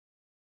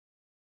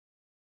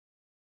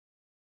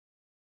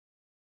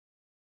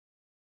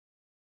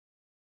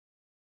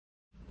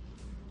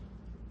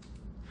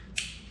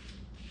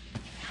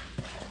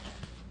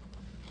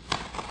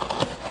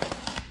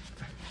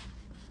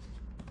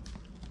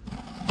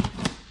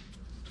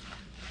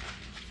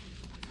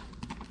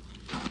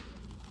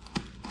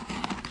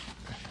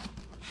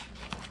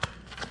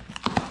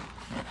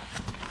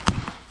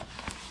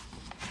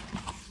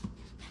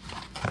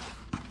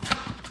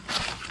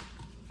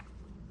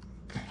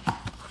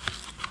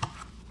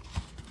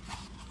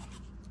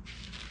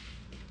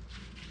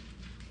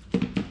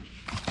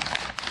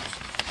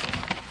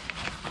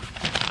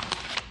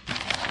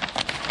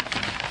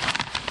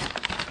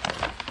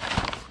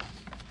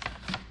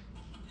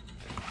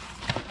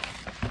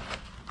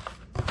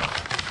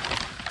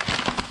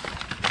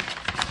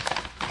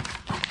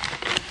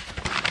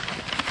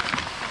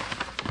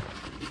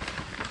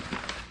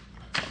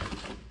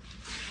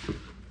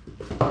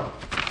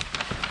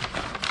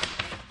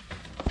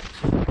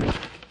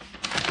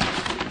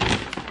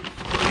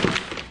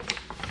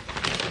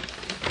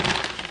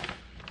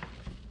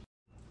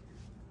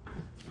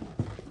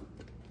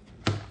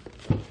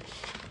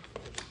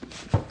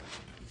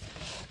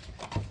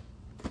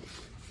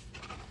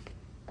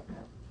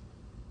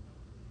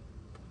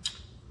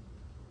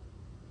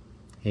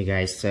Hey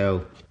guys,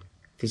 so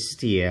this is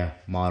the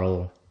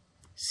model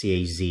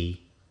CAZ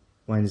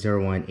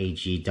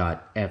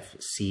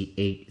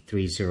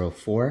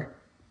 101AG.FC8304,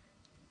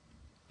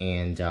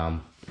 and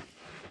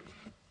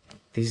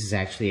this is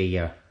actually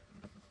a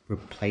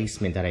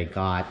replacement that I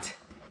got,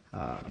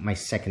 my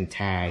second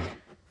Tag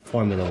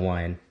Formula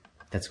 1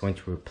 that's going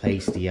to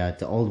replace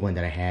the old one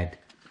that I had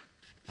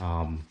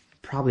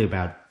probably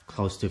about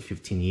close to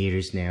 15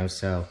 years now.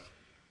 So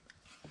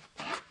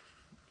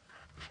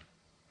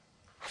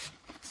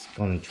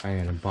going to try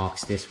and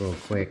unbox this real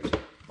quick.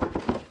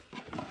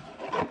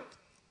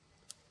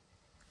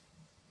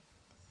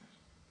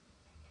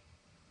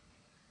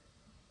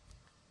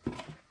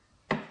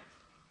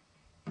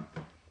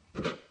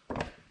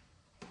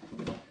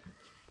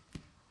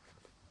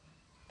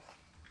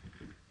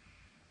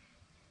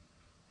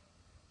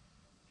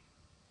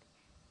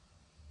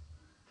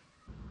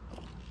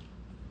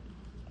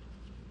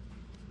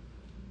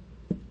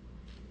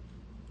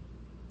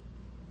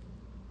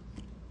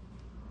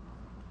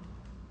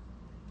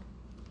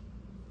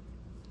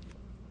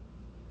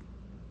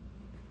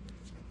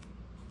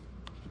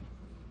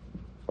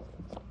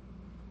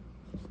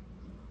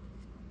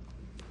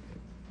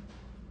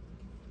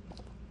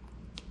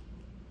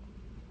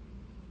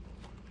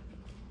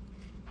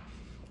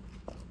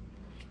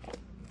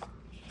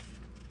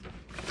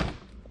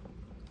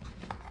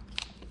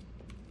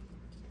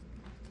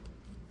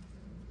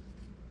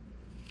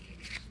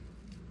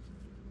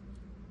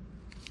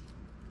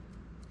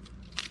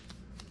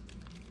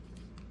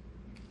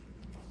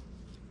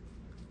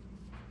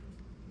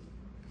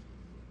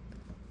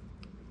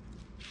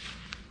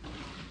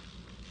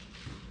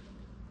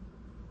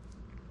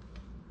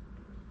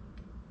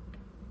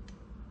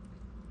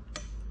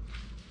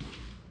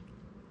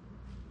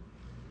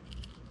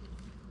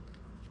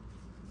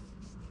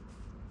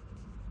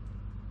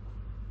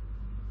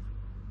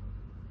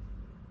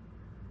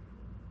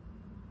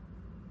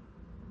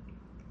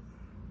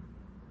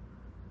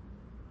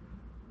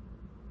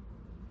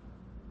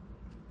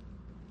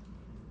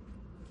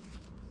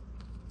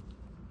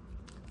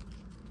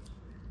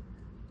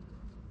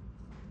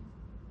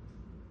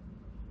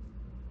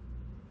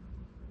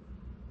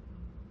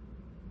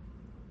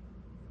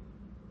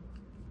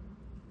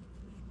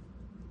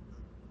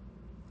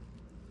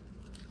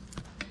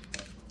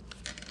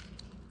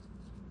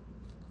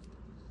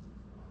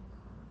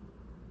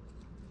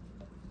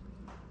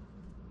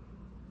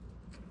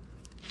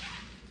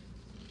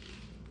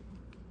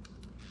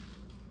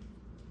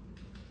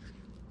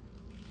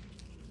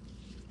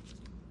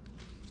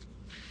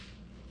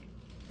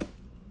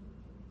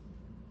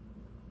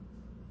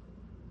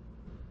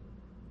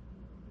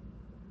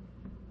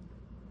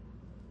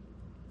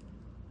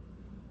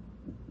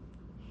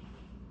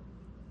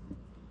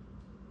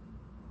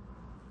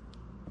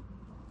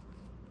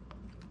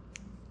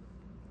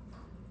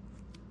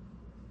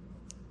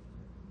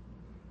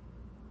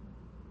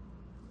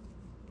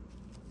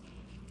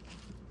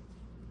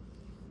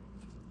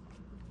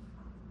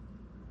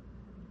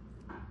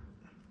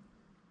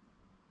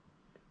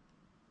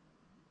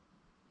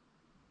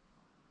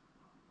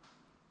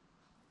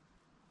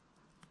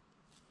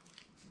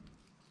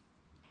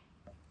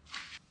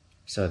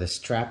 So the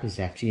strap is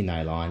actually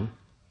nylon,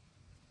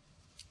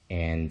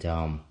 and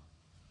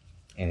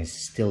it's a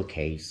steel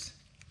case.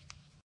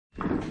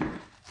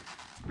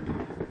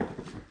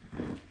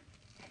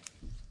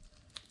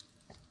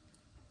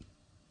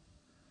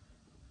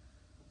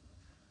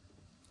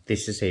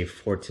 This is a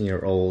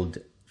 14-year-old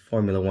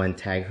Formula 1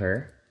 Tag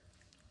Heuer,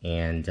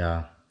 and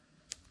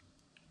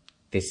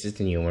this is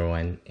the newer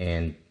one.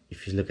 And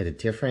if you look at the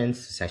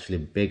difference, it's actually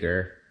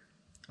bigger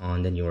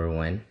on the newer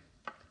one,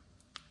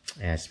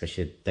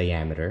 especially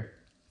diameter.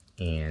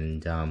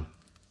 And the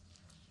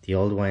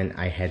old one,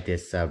 I had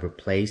this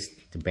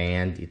replaced. The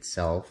band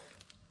itself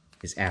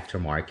is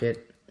aftermarket,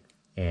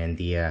 and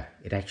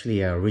it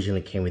actually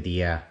originally came with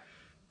the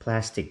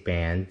plastic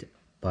band,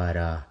 but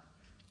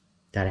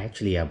that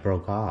actually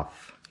broke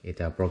off.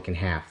 It broke in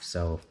half.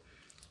 So,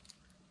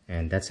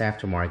 and that's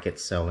aftermarket.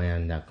 So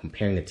when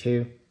comparing the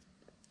two,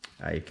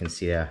 you can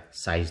see a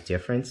size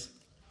difference.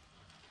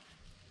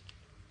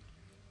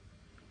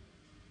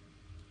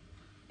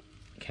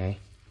 Okay.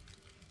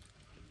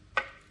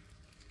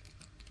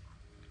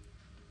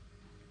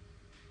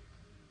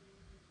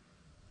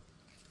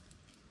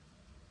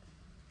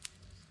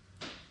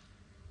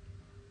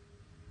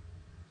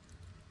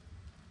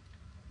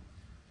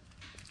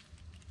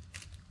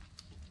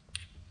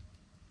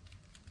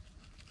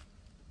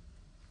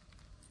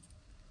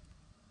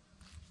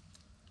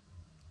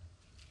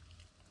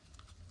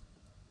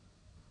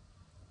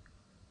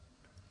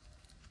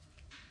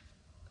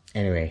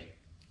 Anyway,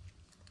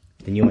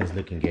 the new one's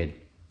looking good.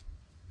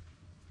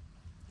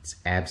 It's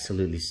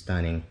absolutely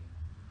stunning.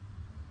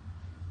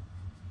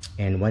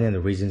 And one of the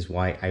reasons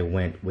why I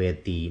went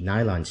with the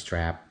nylon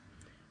strap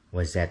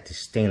was that the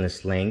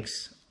stainless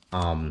links,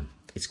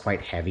 it's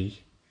quite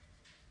heavy.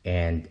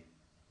 And,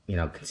 you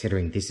know,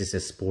 considering this is a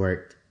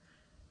sport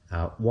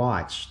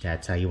watch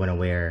that you want to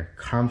wear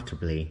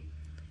comfortably,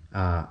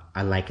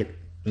 I like it,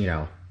 you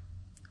know,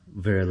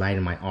 very light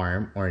in my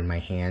arm or in my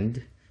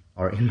hand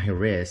or in my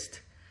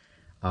wrist,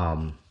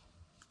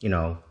 you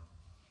know,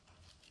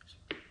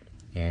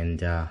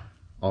 and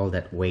all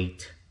that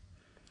weight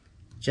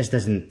just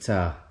doesn't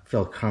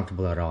feel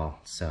comfortable at all.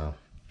 So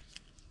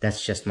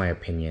that's just my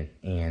opinion.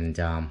 And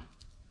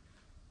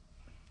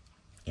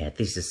yeah,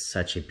 this is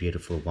such a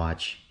beautiful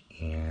watch,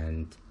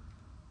 and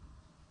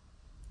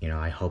you know,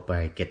 I hope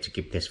I get to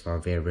keep this for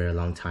a very, very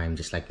long time,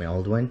 just like my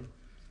old one.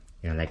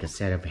 You know, like I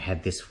said, I've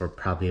had this for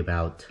probably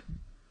about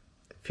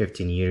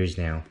 15 years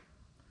now,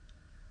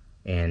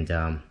 and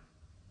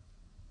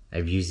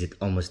I've used it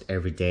almost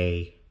every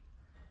day.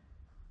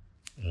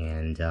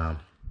 And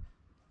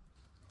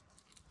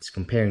just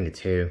comparing the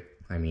two,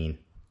 I mean,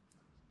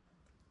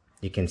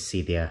 you can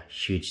see the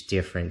huge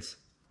difference,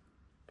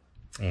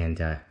 and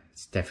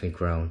it's definitely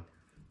grown.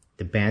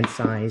 The band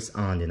size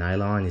on the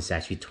nylon is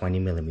actually 20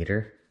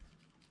 millimeter.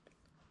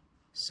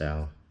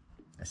 So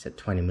that's a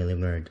 20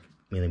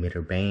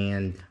 millimeter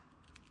band.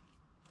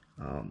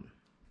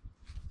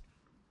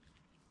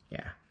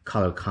 Yeah,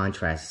 color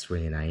contrast is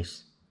really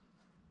nice.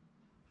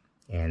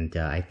 And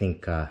I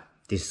think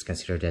this is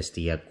considered as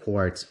the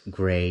Quartz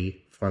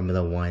Gray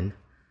Formula 1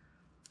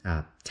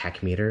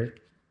 tachymeter,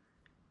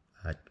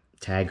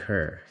 Tag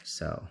Heuer.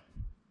 So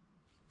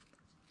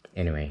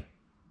anyway,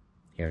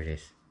 here it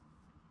is.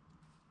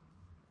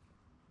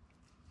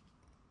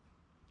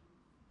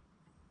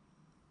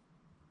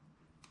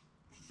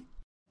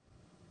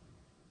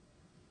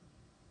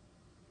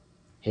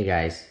 Hey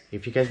guys,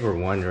 if you guys were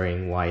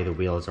wondering why the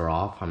wheels are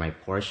off on my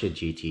Porsche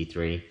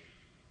GT3,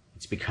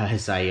 it's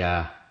because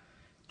I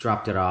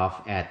dropped it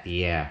off at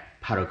the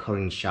powder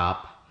coating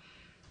shop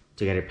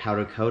to get it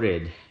powder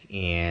coated,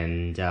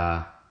 and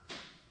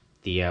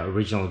the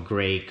original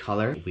gray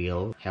color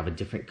wheel have a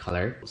different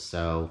color,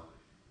 so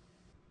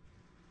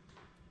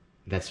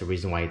that's the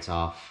reason why it's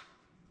off.